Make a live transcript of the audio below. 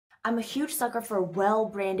I'm a huge sucker for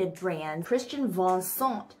well-branded brands. Christian von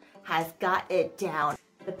Sant has got it down.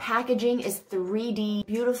 The packaging is 3D,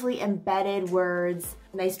 beautifully embedded words,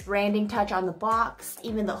 nice branding touch on the box.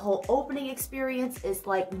 Even the whole opening experience is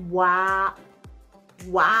like, wow.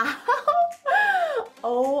 Wow.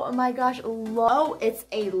 Oh my gosh, oh, it's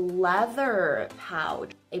a leather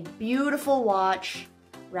pouch. A beautiful watch,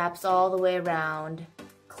 wraps all the way around,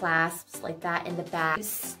 clasps like that in the back.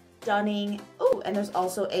 Stunning. Oh, and there's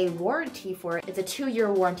also a warranty for it. It's a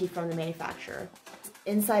 2-year warranty from the manufacturer.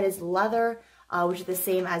 Inside is leather, which is the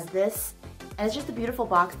same as this. And it's just a beautiful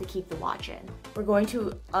box to keep the watch in. We're going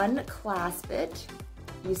to unclasp it.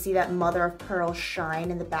 You see that mother of pearl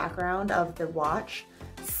shine in the background of the watch.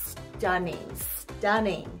 Stunning,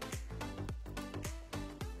 stunning.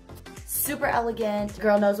 Super elegant.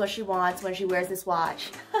 Girl knows what she wants when she wears this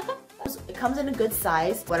watch. It comes in a good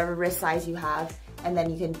size, whatever wrist size you have, and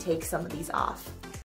then you can take some of these off.